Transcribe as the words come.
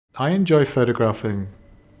I enjoy photographing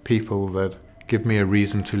people that give me a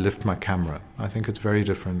reason to lift my camera. I think it's very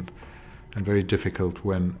different and very difficult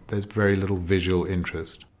when there's very little visual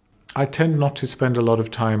interest. I tend not to spend a lot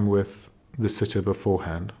of time with the sitter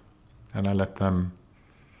beforehand, and I let them,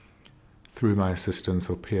 through my assistants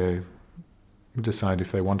or PA, decide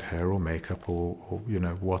if they want hair or makeup or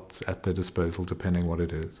what's at their disposal, depending what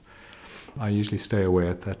it is. I usually stay away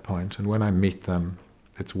at that point, and when I meet them,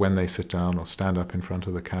 it's when they sit down or stand up in front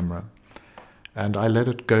of the camera. And I let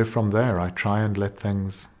it go from there. I try and let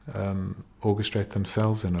things orchestrate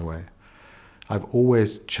themselves in a way. I've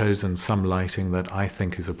always chosen some lighting that I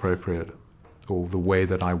think is appropriate, or the way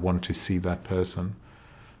that I want to see that person.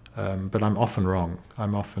 But I'm often wrong. I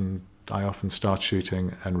often start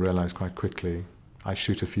shooting and realize quite quickly. I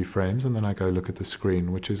shoot a few frames and then I go look at the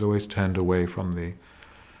screen, which is always turned away from the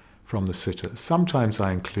sitter. Sometimes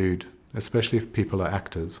I include, especially if people are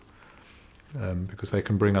actors, because they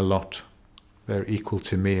can bring a lot. They're equal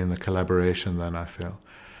to me in the collaboration then, I feel.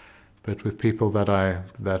 But with people that are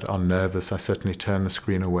nervous, I certainly turn the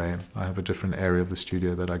screen away. I have a different area of the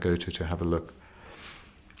studio that I go to have a look.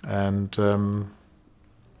 And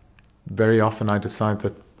very often I decide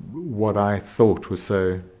that what I thought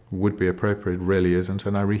would be appropriate really isn't,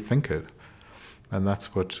 and I rethink it. And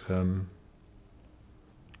that's when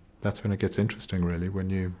it gets interesting, really, when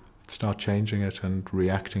you start changing it and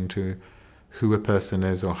reacting to who a person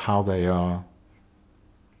is or how they are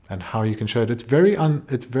and how you can show it.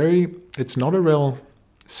 It's not a real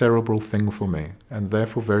cerebral thing for me, and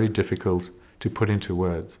therefore very difficult to put into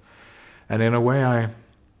words. And in a way,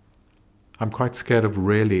 I'm quite scared of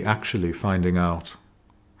really actually finding out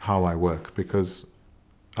how I work, because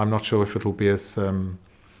I'm not sure if it'll be as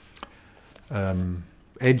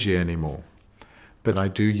edgy anymore. But I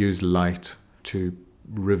do use light to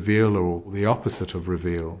reveal, or the opposite of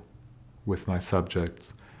reveal, with my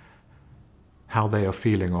subjects, how they are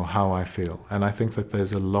feeling or how I feel. And I think that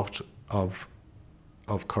there's a lot of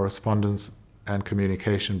correspondence and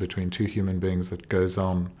communication between two human beings that goes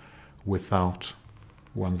on without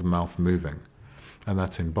one's mouth moving. And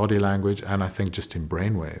that's in body language, and I think just in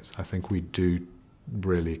brain waves. I think we do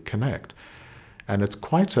really connect. And it's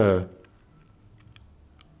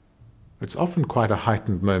often quite a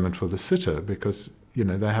heightened moment for the sitter, because they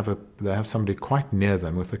have somebody quite near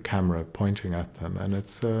them with a camera pointing at them,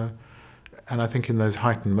 and I think in those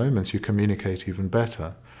heightened moments you communicate even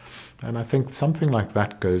better. And I think something like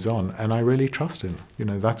that goes on, and I really trust in.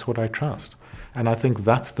 That's what I trust. And I think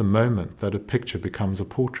that's the moment that a picture becomes a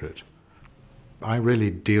portrait. I really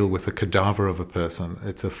deal with the cadaver of a person.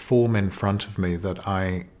 It's a form in front of me that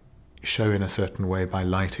I show in a certain way by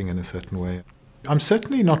lighting in a certain way. I'm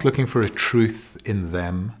certainly not looking for a truth in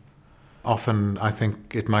them. Often I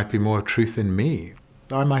think it might be more a truth in me.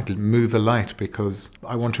 I might move a light because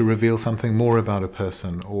I want to reveal something more about a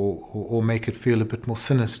person, or make it feel a bit more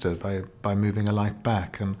sinister by moving a light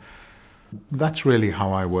back. And that's really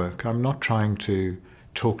how I work. I'm not trying to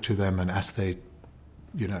talk to them and as they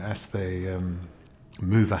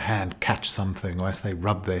move a hand, catch something, or as they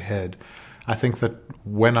rub their head. I think that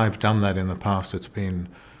when I've done that in the past, it's been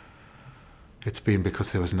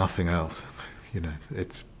because there was nothing else.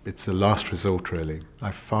 It's the last resort, really. I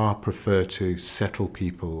far prefer to settle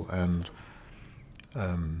people and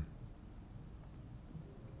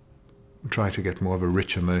try to get more of a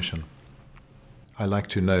rich emotion. I like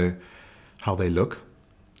to know how they look.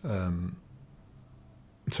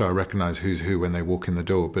 So I recognize who's who when they walk in the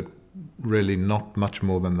door, but really not much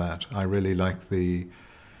more than that. I really like the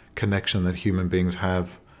connection that human beings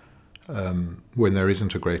have when there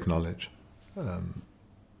isn't a great knowledge.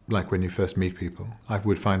 Like when you first meet people. I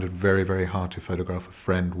would find it very, very hard to photograph a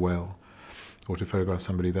friend well, or to photograph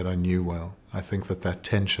somebody that I knew well. I think that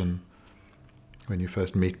tension when you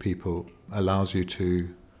first meet people allows you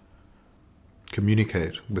to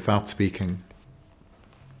communicate without speaking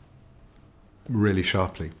really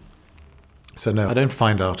sharply. So no, I don't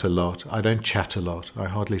find out a lot. I don't chat a lot. I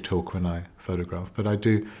hardly talk when I photograph, but I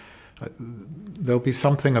do. There'll be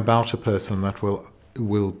something about a person that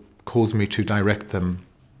will cause me to direct them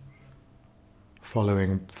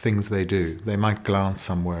following things they do. They might glance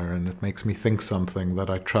somewhere and it makes me think something that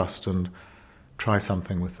I trust and try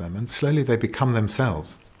something with them. And slowly they become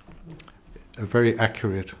themselves, a very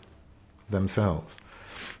accurate themselves.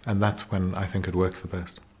 And that's when I think it works the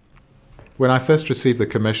best. When I first received the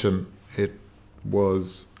commission, I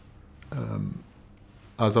was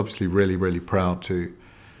obviously really, really proud to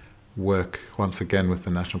work once again with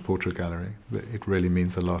the National Portrait Gallery. It really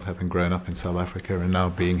means a lot, having grown up in South Africa and now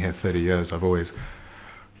being here 30 years. I've always,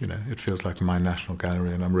 it feels like my national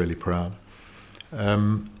gallery, and I'm really proud.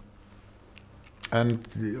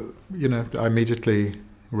 And, I immediately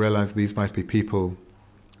realized these might be people,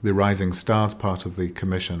 the rising stars part of the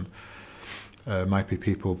commission, might be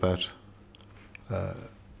people that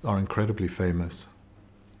are incredibly famous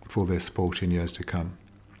for their sport in years to come.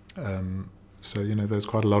 So there's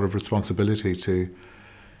quite a lot of responsibility to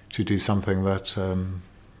do something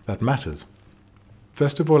that matters.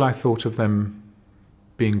 First of all, I thought of them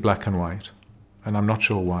being black and white, and I'm not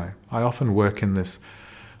sure why. I often work in this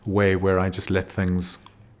way where I just let things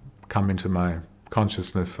come into my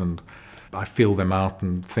consciousness and I feel them out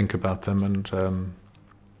and think about them and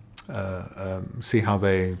see how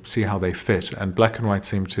they fit. And black and white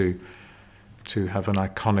seem to have an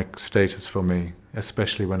iconic status for me,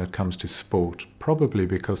 especially when it comes to sport, probably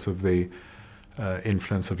because of the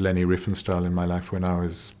influence of Leni Riefenstahl in my life. When I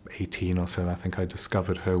was 18 or so, I think I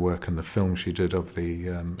discovered her work and the film she did of the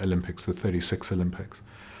Olympics, the 36 Olympics.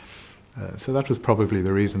 So that was probably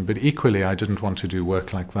the reason. But equally, I didn't want to do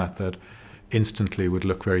work like that instantly would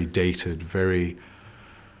look very dated, very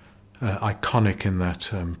iconic in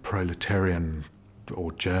that proletarian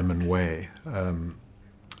or German way.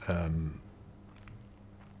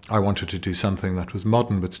 I wanted to do something that was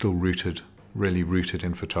modern but still really rooted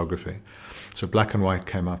in photography. So black and white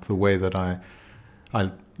came up. The way that I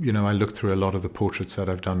looked through a lot of the portraits that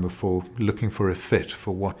I've done before, looking for a fit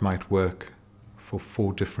for what might work for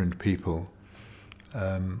 4 different people,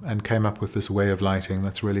 and came up with this way of lighting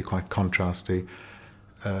that's really quite contrasty,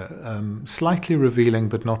 slightly revealing,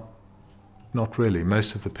 but not really.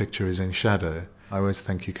 Most of the picture is in shadow. I always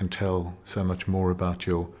think you can tell so much more about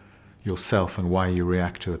yourself and why you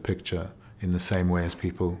react to a picture in the same way as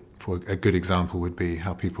people. For a good example would be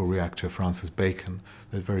how people react to Francis Bacon.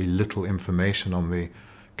 There's very little information on the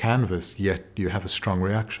canvas, yet you have a strong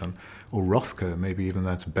reaction. Or Rothko, maybe even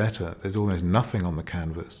that's better. There's almost nothing on the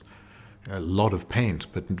canvas. A lot of paint,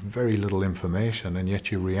 but very little information, and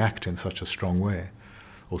yet you react in such a strong way.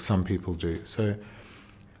 Or some people do. So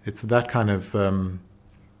it's that kind of,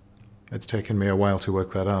 it's taken me a while to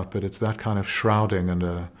work that out, but it's that kind of shrouding and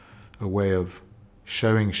a way of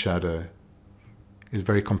showing shadow is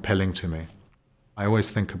very compelling to me. I always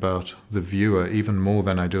think about the viewer even more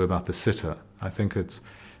than I do about the sitter. I think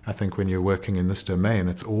when you're working in this domain,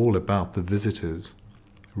 it's all about the visitors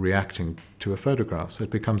reacting to a photograph. So it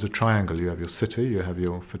becomes a triangle. You have your sitter, you have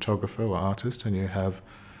your photographer or artist, and you have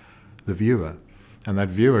the viewer. And that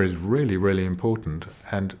viewer is really, really important.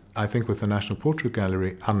 And I think with the National Portrait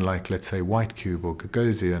Gallery, unlike, let's say, White Cube or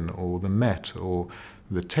Gagosian or the Met or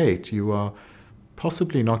the Tate, you are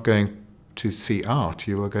possibly not going to see art,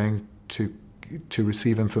 you are going to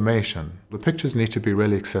receive information. The pictures need to be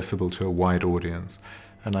really accessible to a wide audience,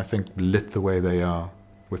 and I think lit the way they are,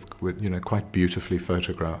 with quite beautifully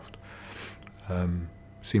photographed,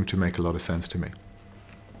 seem to make a lot of sense to me.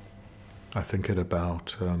 I think at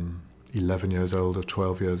about 11 years old or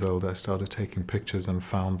 12 years old, I started taking pictures and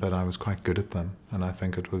found that I was quite good at them, and I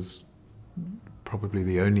think it was probably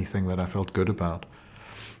the only thing that I felt good about.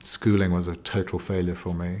 Schooling was a total failure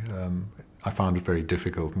for me. I found it very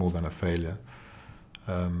difficult, more than a failure.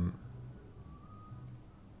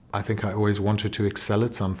 I think I always wanted to excel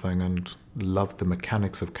at something and loved the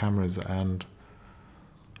mechanics of cameras and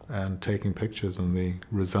taking pictures and the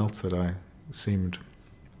results that I seemed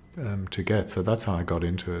to get. So that's how I got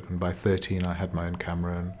into it. And by 13, I had my own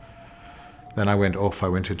camera. And then I went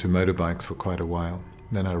into motorbikes for quite a while.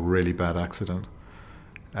 Then I had a really bad accident.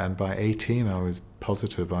 And by 18, I was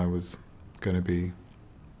positive I was going to be,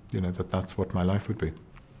 that's what my life would be.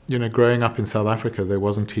 Growing up in South Africa, there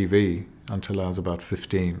wasn't TV until I was about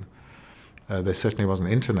 15. There certainly wasn't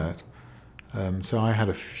internet. So I had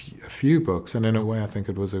a few books, and in a way I think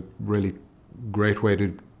it was a really great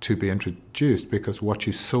way to be introduced, because what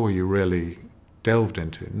you saw you really delved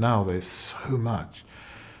into. Now there's so much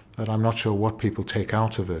that I'm not sure what people take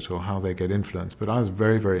out of it or how they get influenced. But I was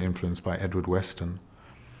very, very influenced by Edward Weston.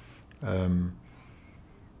 And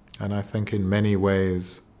I think in many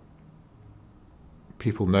ways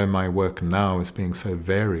people know my work now as being so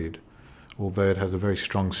varied, although it has a very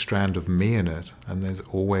strong strand of me in it, and there's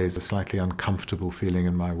always a slightly uncomfortable feeling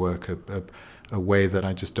in my work, a way that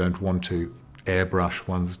I just don't want to airbrush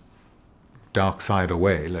one's dark side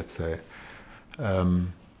away, let's say,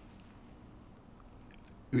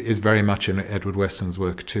 is very much in Edward Weston's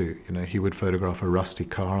work too. He would photograph a rusty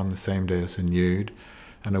car on the same day as a nude,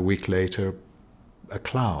 and a week later a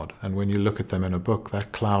cloud. And when you look at them in a book,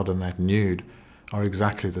 that cloud and that nude are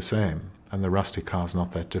exactly the same, and the rusty car's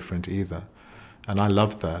not that different either. And I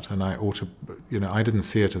loved that, and I didn't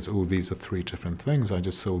see it as, oh, these are 3 different things. I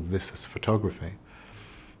just saw this as photography,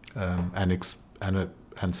 and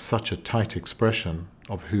such a tight expression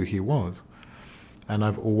of who he was. and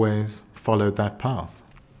I've always followed that path.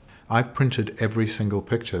 I've printed every single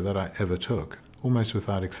picture that I ever took, almost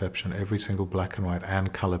without exception, every single black and white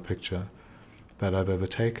and color picture that I've ever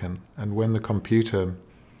taken. And when the computer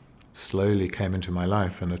slowly came into my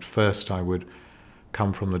life, and at first I would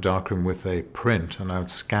come from the darkroom with a print and I would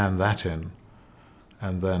scan that in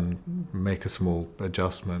and then make a small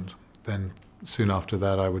adjustment. Then soon after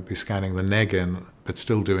that I would be scanning the neg in, but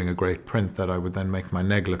still doing a great print that I would then make my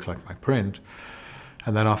neg look like my print.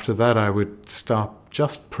 And then after that I would start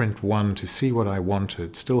just print one to see what I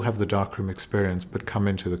wanted, still have the darkroom experience, but come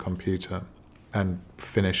into the computer and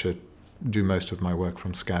finish it, do most of my work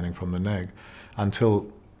from scanning from the neg,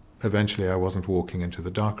 until eventually I wasn't walking into the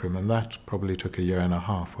darkroom, and that probably took a year and a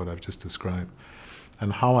half, what I've just described.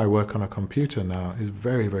 And how I work on a computer now is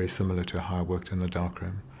very, very similar to how I worked in the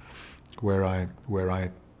darkroom, where I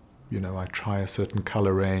try a certain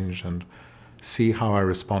color range and see how I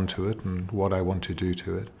respond to it and what I want to do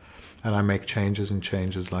to it. And I make changes and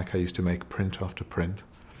changes like I used to make print after print.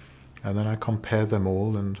 And then I compare them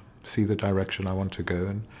all and see the direction I want to go.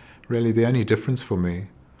 And really the only difference for me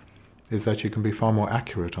is that you can be far more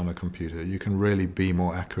accurate on a computer. You can really be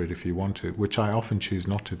more accurate if you want to, which I often choose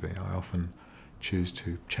not to be. I often choose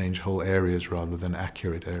to change whole areas rather than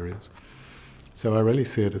accurate areas. So I really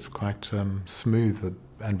see it as quite smooth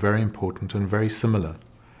and very important and very similar.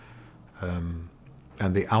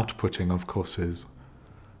 And the outputting, of course, is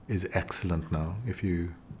excellent now. If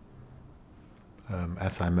you,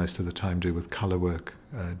 as I most of the time do with color work,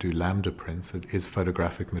 do lambda prints, it is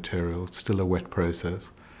photographic material. It's still a wet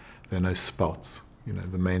process. There are no spots.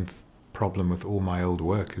 The main problem with all my old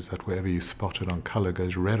work is that wherever you spot it on color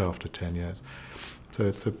goes red after 10 years. So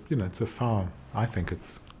I think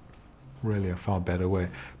it's really a far better way.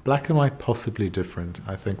 Black and white possibly different.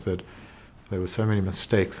 I think that there were so many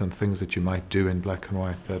mistakes and things that you might do in black and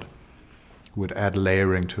white that would add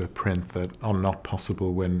layering to a print that are not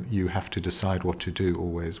possible when you have to decide what to do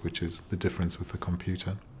always, which is the difference with the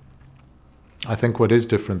computer. I think what is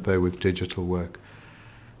different though with digital work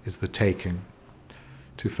is the taking.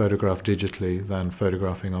 To photograph digitally than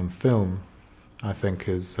photographing on film, I think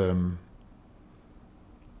is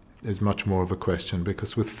much more of a question,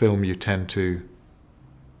 because with film you tend to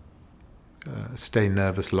stay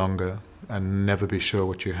nervous longer and never be sure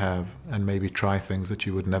what you have, and maybe try things that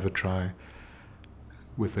you would never try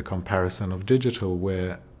with the comparison of digital,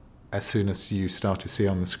 where as soon as you start to see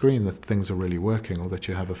on the screen that things are really working or that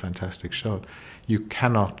you have a fantastic shot, you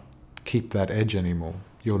cannot keep that edge anymore.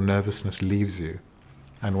 Your nervousness leaves you,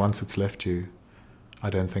 and once it's left you, I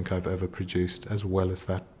don't think I've ever produced as well as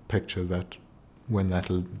that picture that when that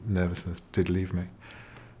nervousness did leave me.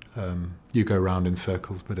 You go round in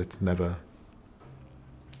circles, but it's never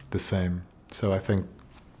the same. So I think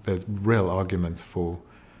there's real arguments for,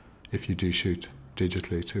 if you do shoot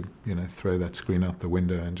digitally, to throw that screen out the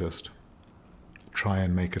window and just try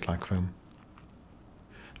and make it like film.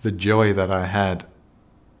 The joy that I had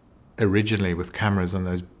originally with cameras and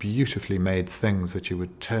those beautifully made things that you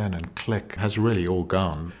would turn and click has really all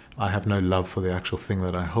gone. I have no love for the actual thing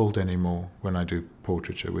that I hold anymore when I do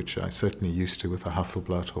portraiture, which I certainly used to with a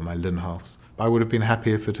Hasselblad or my Linhofs. I would have been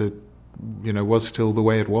happy if it had, was still the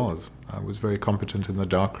way it was. I was very competent in the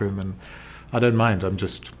darkroom, and I don't mind. I'm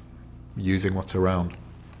just using what's around.